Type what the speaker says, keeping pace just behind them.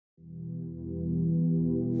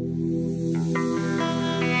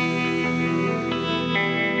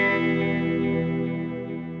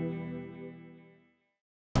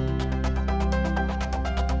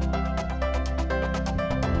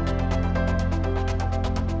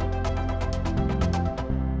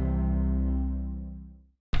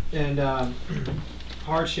And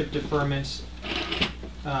hardship deferments.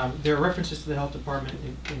 There are references to the health department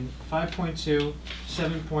in 5.2,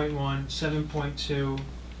 7.1, 7.2,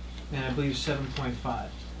 and I believe 7.5.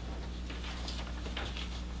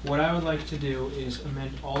 What I would like to do is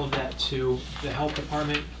amend all of that to the health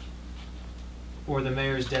department or the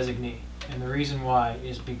mayor's designee. And the reason why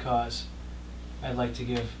is because I'd like to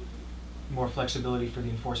give more flexibility for the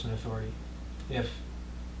enforcement authority. If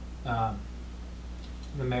the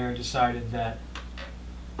mayor decided that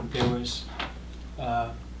there was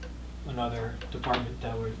another department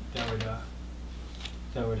that would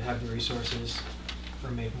have the resources or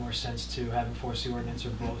make more sense to have enforced the ordinance or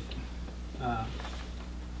both,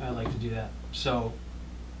 I'd like to do that. So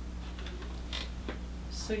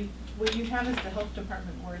what you have is the health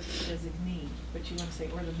department or its designee, but you want to say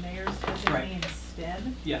or the mayor's designee right.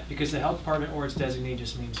 instead? Yeah, because the health department or its designee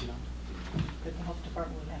just means, you know. That the health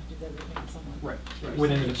department would have to designate someone. Right, right.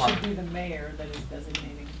 Within the department. It should be the mayor that is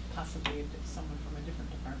designating, possibly if it's someone from a different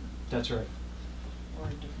department. That's right. Or a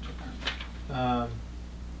different department.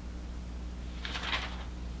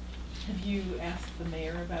 Have you asked the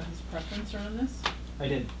mayor about his preference on this? I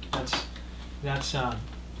did. That's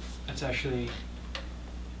actually,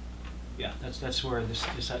 yeah, that's where this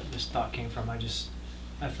thought came from. I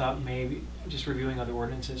thought maybe just reviewing other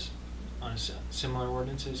ordinances, on similar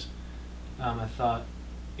ordinances. I thought,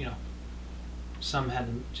 you know, some had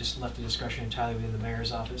just left the discretion entirely within the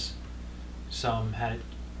mayor's office. Some had it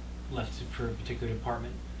left for a particular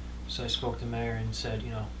department. So I spoke to the mayor and said, you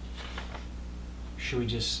know,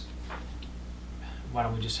 why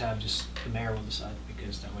don't we just have the mayor will decide,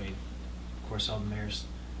 because that way, of course, all the mayors,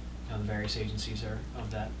 you know, the various agencies are of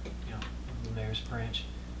that, you know, of the mayor's branch.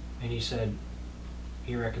 And he said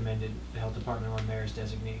he recommended the health department or mayor's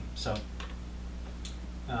designee. So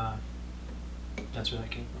that's where that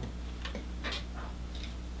came from.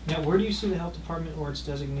 Now, where do you see the health department or its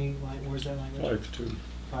designee line? Where's that language?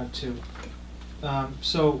 5.2. 5.2.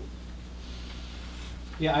 So,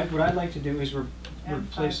 yeah, what I'd like to do is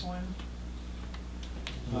replace. 5.1.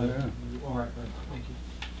 Yeah. All right, thank you.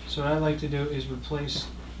 So what I'd like to do is replace,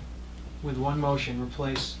 with one motion,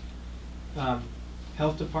 replace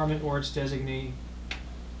health department or its designee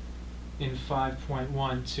in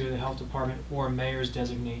 5.1 to the health department or mayor's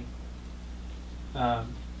designee,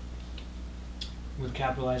 with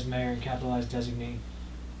capitalized mayor and capitalized designee,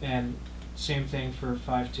 and same thing for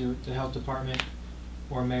 5.2, the health department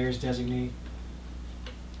or mayor's designee.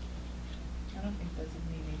 I don't think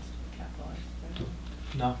designee needs to be capitalized.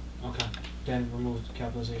 No? Okay. Then remove the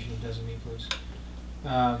capitalization of designee, please.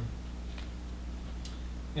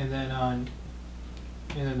 And then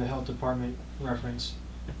the health department reference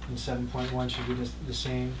in 7.1 should be the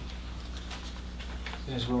same,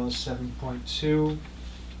 as well as 7.2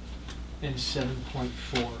 and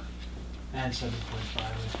 7.4 and 7.5.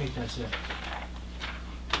 I think that's it.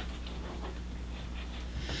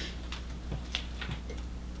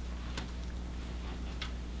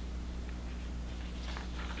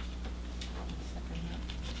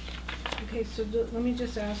 Okay, so let me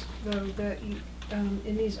just ask though that you,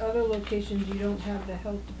 in these other locations you don't have the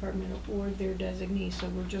health department or their designee, so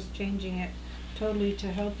we're just changing it totally to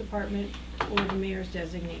health department or the mayor's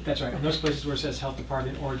designee. That's right. Okay. In those places where it says health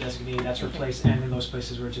department or designee, that's replaced, and in those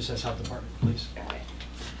places where it just says health department, please. Got it.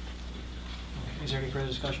 Okay. Is there any further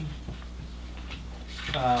discussion?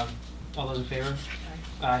 All those in favor?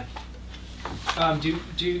 Aye. Aye.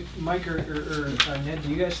 Do Mike or Ned, do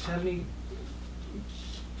you guys have any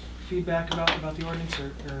feedback about the ordinance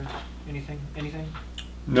or anything?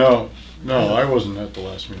 No, I wasn't at the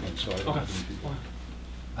last meeting, so I don't have any feedback.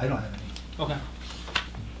 I don't have any. Okay.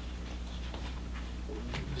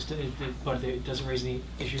 But it doesn't raise any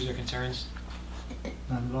issues or concerns?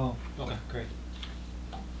 Not at all. Okay, great.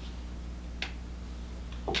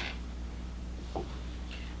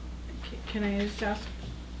 Can I just ask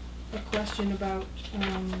a question about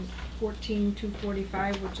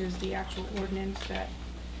 14.245, which is the actual ordinance that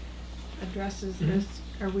addresses this?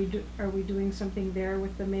 Are we doing something there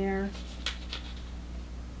with the mayor?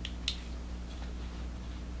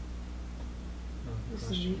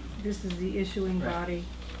 This is the issuing body.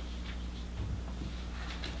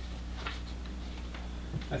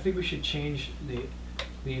 I think we should change the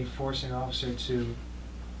enforcing officer to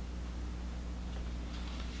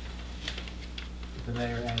the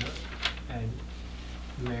mayor and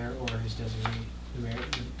the mayor or his designee,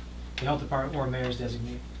 the health department or mayor's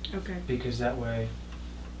designee. Okay. Because that way,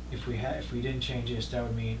 if we didn't change this, that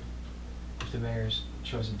would mean if the mayor's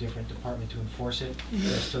chose a different department to enforce it, it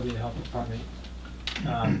would still be the health department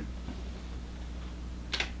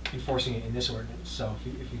enforcing it in this ordinance. So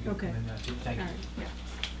if you could Okay. amend that too, thank you. All right. Yeah.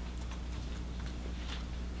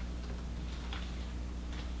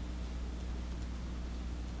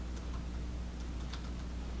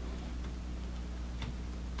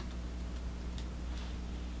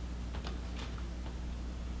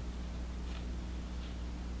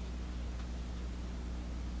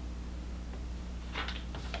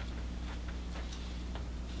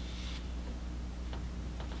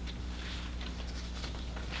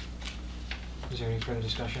 Is there any further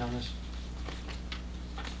discussion on this?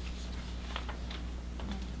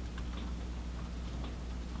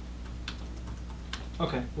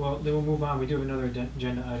 Okay, well, then we'll move on. We do have another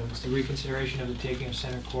agenda item. It's the reconsideration of the taking of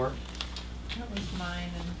Center Court. That was mine,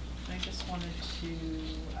 and I just wanted to see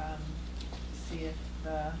if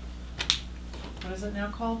the, what is it now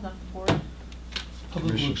called, not the board?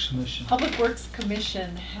 Public Commission. Works Commission. Public Works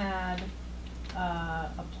Commission had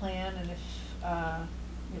a plan, and if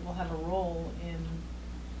it will have a role in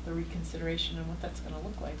the reconsideration and what that's gonna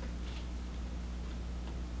look like.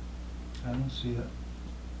 I don't see it.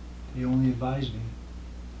 They only advised me.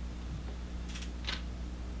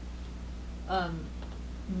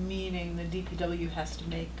 Meaning the DPW has to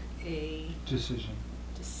make a Decision.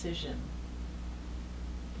 decision.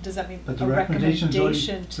 Does that mean But a the recommendation's already,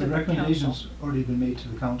 recommendation to the the recommendation's council? already been made to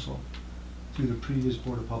the council through the previous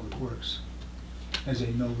Board of Public Works as a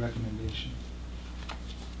no recommendation.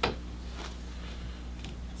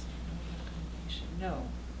 No,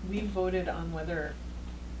 we voted on whether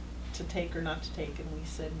to take or not to take, and we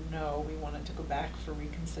said no, we wanted to go back for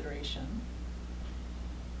reconsideration.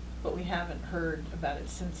 But we haven't heard about it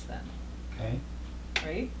since then, Okay?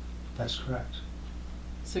 right? That's correct.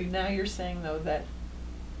 So now you're saying, though, that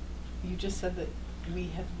you just said that we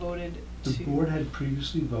have voted to. The board had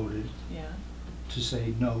previously voted Yeah, to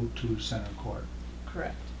say no to Center Court,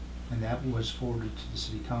 correct, and that was forwarded to the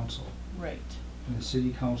city council. right, And the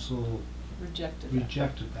city council rejected that.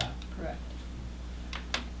 rejected that. Correct.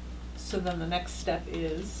 So then the next step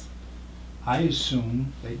is, I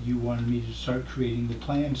assume that you wanted me to start creating the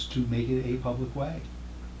plans to make it a public way.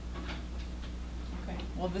 okay,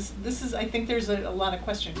 well, this is, I think there's a lot of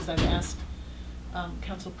questions, because I've asked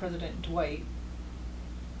Council President Dwight,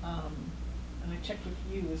 and I checked with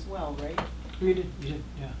you as well, right? You did,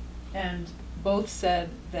 yeah. And both said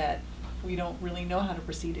that we don't really know how to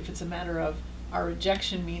proceed. If it's a matter of our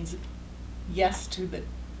rejection means yes to the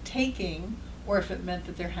taking, or if it meant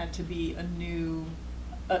that there had to be a new,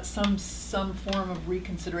 some form of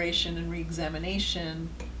reconsideration and reexamination,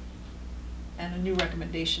 and a new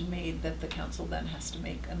recommendation made that the council then has to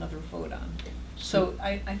make another vote on. So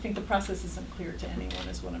I think the process isn't clear to anyone,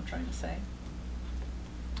 is what I'm trying to say,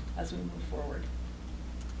 as we move forward.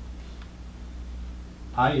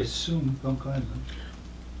 I assume, don't go ahead, Lynn.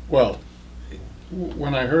 Well,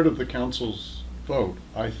 when I heard of the council's vote,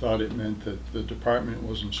 I thought it meant that the department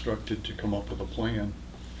was instructed to come up with a plan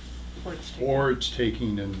for its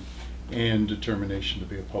taking and determination to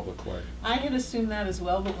be a public way. I had assumed that as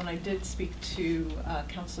well, but when I did speak to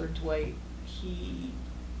Councilor Dwight, he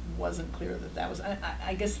wasn't clear that that was,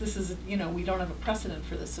 I guess this is, you know, we don't have a precedent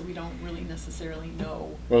for this, so we don't really necessarily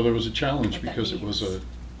know. Well, there was a challenge What that because it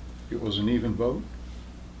was an even vote,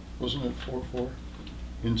 wasn't it, 4-4?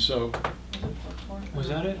 And so, Was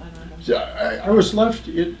that it? I don't know. so I was left,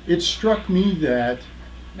 it struck me that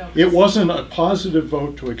No, it because- wasn't a positive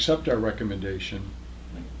vote to accept our recommendation,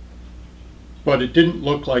 but it didn't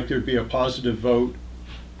look like there'd be a positive vote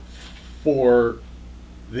for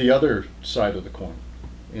the other side of the coin.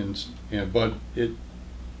 But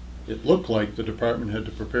it looked like the department had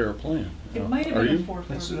to prepare a plan. It might have Are been a you? 4-4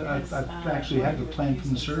 That's, because. I've actually had the plan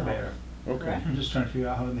from the surveyor. Okay. Correct. I'm just trying to figure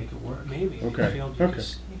out how to make it work. Maybe. If Okay, you feel okay.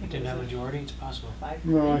 because You think it didn't it have a was a- majority, it's possible. 5-4.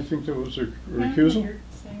 No, I think there was a Yeah, recusal. you're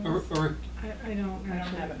saying Or, this. or I don't I don't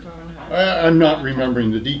actually have it. recall. I'm not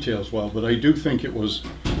remembering the details well, but I do think it was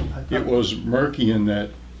I thought- murky in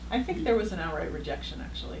that, I think there was an outright rejection,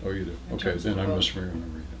 actually. oh, you do? in Okay, terms of then I vote. must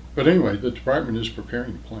remember that. But anyway, the department is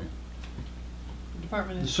preparing a plan. The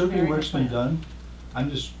department The is survey preparing a work's been plan. done.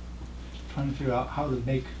 I'm just trying to figure out how to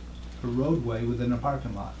make a roadway within a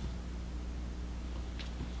parking lot.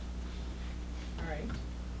 All right.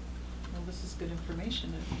 Well, this is good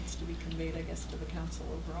information. It needs to be conveyed, I guess, to the council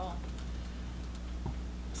overall.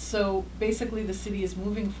 So basically, the city is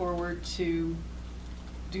moving forward to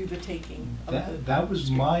do the taking of the. That was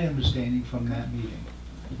street. my understanding from that meeting.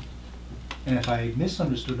 And if I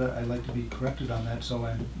misunderstood it, I'd like to be corrected on that, so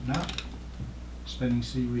I'm not spending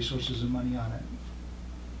city resources and money on it.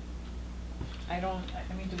 I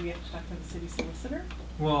mean, do we have to talk to the city solicitor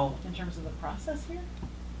well, in terms of the process here?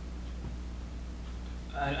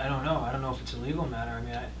 I don't know. I don't know if it's a legal matter. I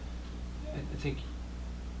mean, I think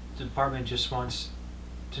the department just wants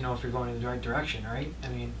to know if you're going in the right direction, right? I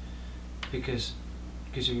mean, because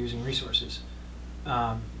you're using resources.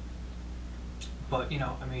 But, you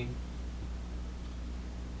know, I mean,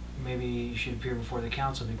 maybe you should appear before the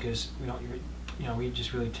council because we don't, you know, we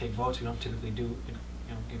just really take votes. We don't typically do, you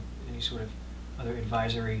know, give any sort of other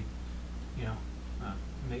advisory, you know,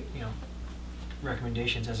 make, you know,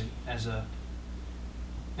 recommendations as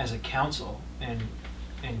a council, and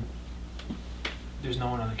there's no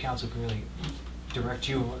one on the council who can really direct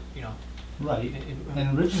you, or, you know. Right,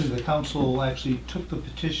 and originally the council actually took the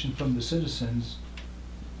petition from the citizens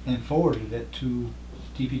and forwarded it to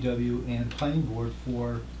DPW and planning board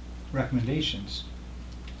for recommendations.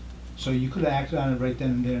 So you could have acted on it right then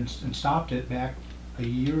and there and stopped it back a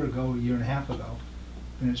year ago, a year and a half ago,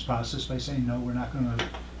 in its process by saying, no, we're not gonna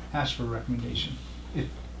ask for a recommendation, if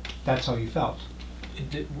that's how you felt.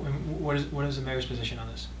 What is the mayor's position on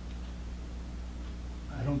this?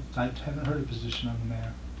 I haven't heard a position on the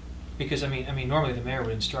mayor. Because, I mean, normally the mayor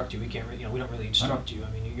would instruct you, we can't, you know, we don't really instruct you. I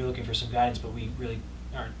mean, you're looking for some guidance, but we really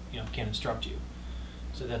aren't, you know, can't instruct you.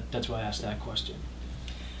 So that's why I asked that question.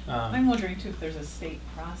 I'm wondering too if there's a state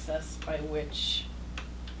process by which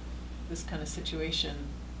this kind of situation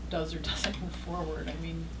does or doesn't move forward. I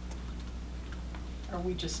mean, are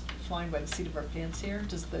we just flying by the seat of our pants here?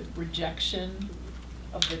 Does the rejection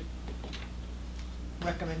of the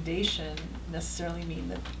recommendation necessarily mean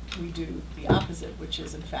that we do the opposite, which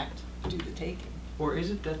is in fact do the taking? Or is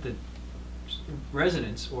it that the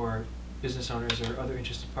residents or business owners or other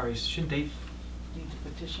interested parties, shouldn't they Need to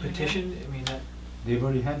petition again? petition? I mean, that, They've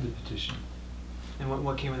already had the petition. and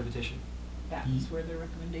what came with the petition? That was where their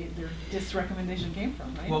disrecommendation came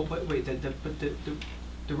from, right? Well, but wait,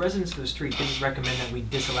 the residents of the street didn't recommend that we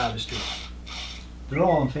disallow the street. They're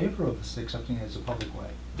all in favor of this accepting it as a public way.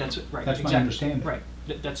 That's right. That's my exactly. understanding. Right.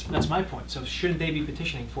 That's my point. So shouldn't they be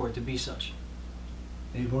petitioning for it to be such?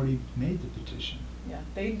 They've already made the petition. Yeah,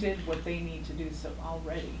 they did what they need to do so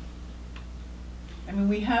already. I mean,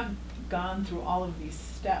 we have gone through all of these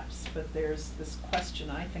steps, but there's this question,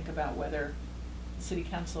 I think, about whether the city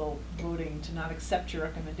council voting to not accept your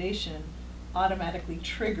recommendation automatically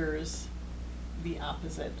triggers the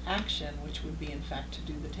opposite action, which would be in fact to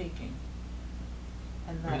do the taking.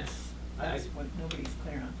 And Right. that's what nobody's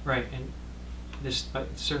clear on. Right, and this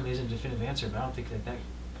certainly isn't a definitive answer, but I don't think that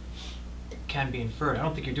can be inferred. I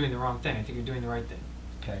don't think you're doing the wrong thing. I think you're doing the right thing.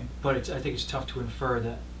 Okay. But I think it's tough to infer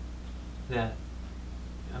that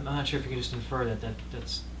I'm not sure if you can just infer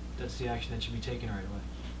that's the action that should be taken right away.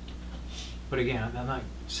 But again, I'm not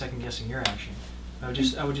second guessing your action. I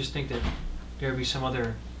would just think that there would be some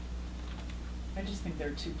other. I just think there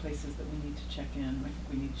are two places that we need to check in. I think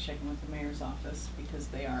we need to check in with the mayor's office because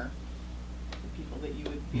they are the people that you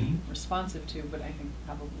would be Mhm. responsive to, but I think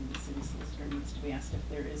probably the city solicitor needs to be asked if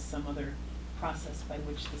there is some other process by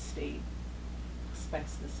which the state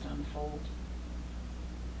expects this to unfold.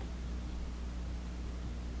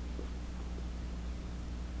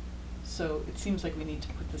 So it seems like we need to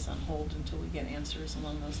put this on hold until we get answers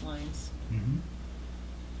along those lines. Mm-hmm.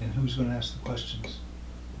 And who's gonna ask the questions?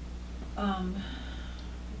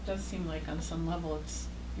 It does seem like on some level it's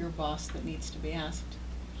your boss that needs to be asked.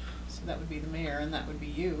 So that would be the mayor, and that would be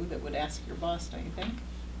you that would ask your boss, don't you think?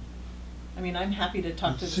 I mean, I'm happy to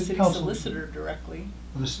talk to the city council- solicitor directly.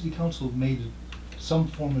 Well, the city council made some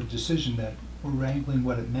form of decision that we're wrangling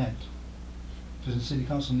what it meant. Does the city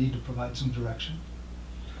council need to provide some direction?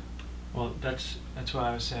 Well, that's why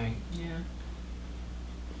I was saying. Yeah.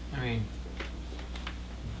 I mean,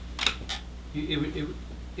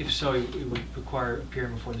 if so, it would require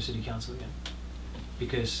appearing before the city council again,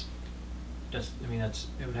 because it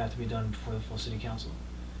would have to be done before the full city council,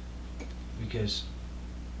 because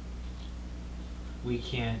we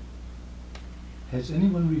can't. Has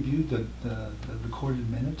anyone reviewed the recorded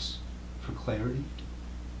minutes for clarity?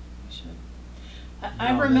 We should.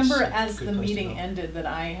 I No, remember that's a as good the place to meeting go. ended that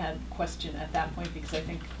I had question at that point, because I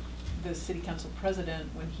think the city council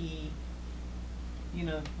president, when he,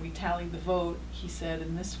 we tallied the vote, he said,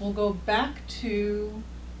 and this will go back to,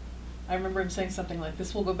 I remember him saying something like,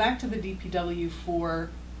 this will go back to the DPW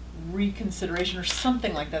for reconsideration or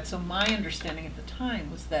something like that. So my understanding at the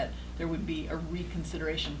time was that there would be a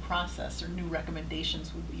reconsideration process or new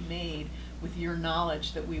recommendations would be made with your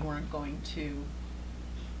knowledge that we weren't going to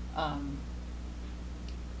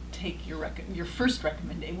take your first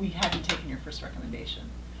recommendation. We hadn't taken your first recommendation.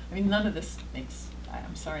 I mean, none of this makes,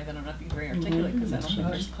 I'm sorry that I'm not being very articulate because I don't think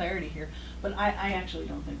there's clarity here. But I actually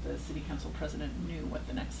don't think the city council president knew what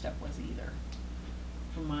the next step was either,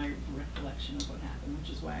 from my recollection of what happened, which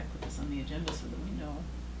is why I put this on the agenda so that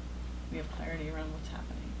we have clarity around what's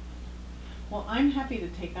happening. Well, I'm happy to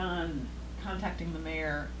take on contacting the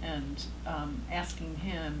mayor and asking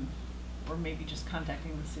him, or maybe just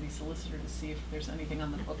contacting the city solicitor to see if there's anything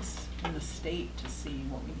on the books in the state to see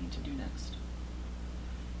what we need to do next.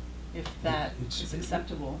 If that is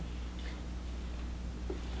acceptable.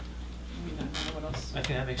 We don't know what else. I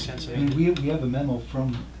think that makes sense. I mean, we have a memo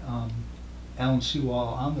from Alan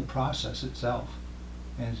Sewall on the process itself,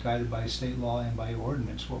 and it's guided by state law and by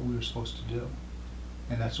ordinance what we were supposed to do.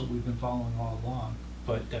 and that's what we've been following all along.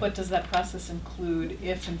 But does that process include,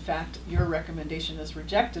 if in fact your recommendation is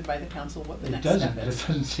rejected by the council, what the It next doesn't, step it is?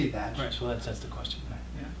 doesn't say that. Right, so that's the question.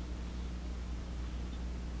 Yeah.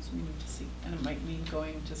 So we need to see, and it might mean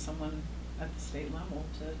going to someone at the state level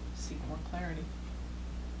to seek more clarity.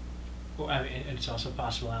 Well, I mean, it's also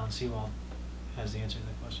possible Alan Sewell has the answer to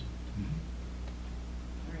that question. Mhm.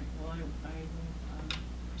 All right, well, I will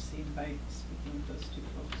proceed by speaking with those two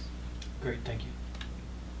folks. Great, thank you.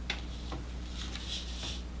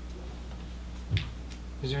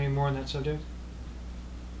 Is there any more on that subject?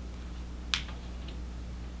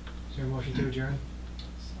 Is there a motion to adjourn?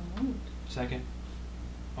 So moved. Second?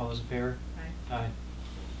 All those in favor? Aye.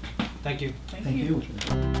 Aye. Thank you. Thank Thank you.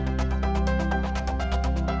 you.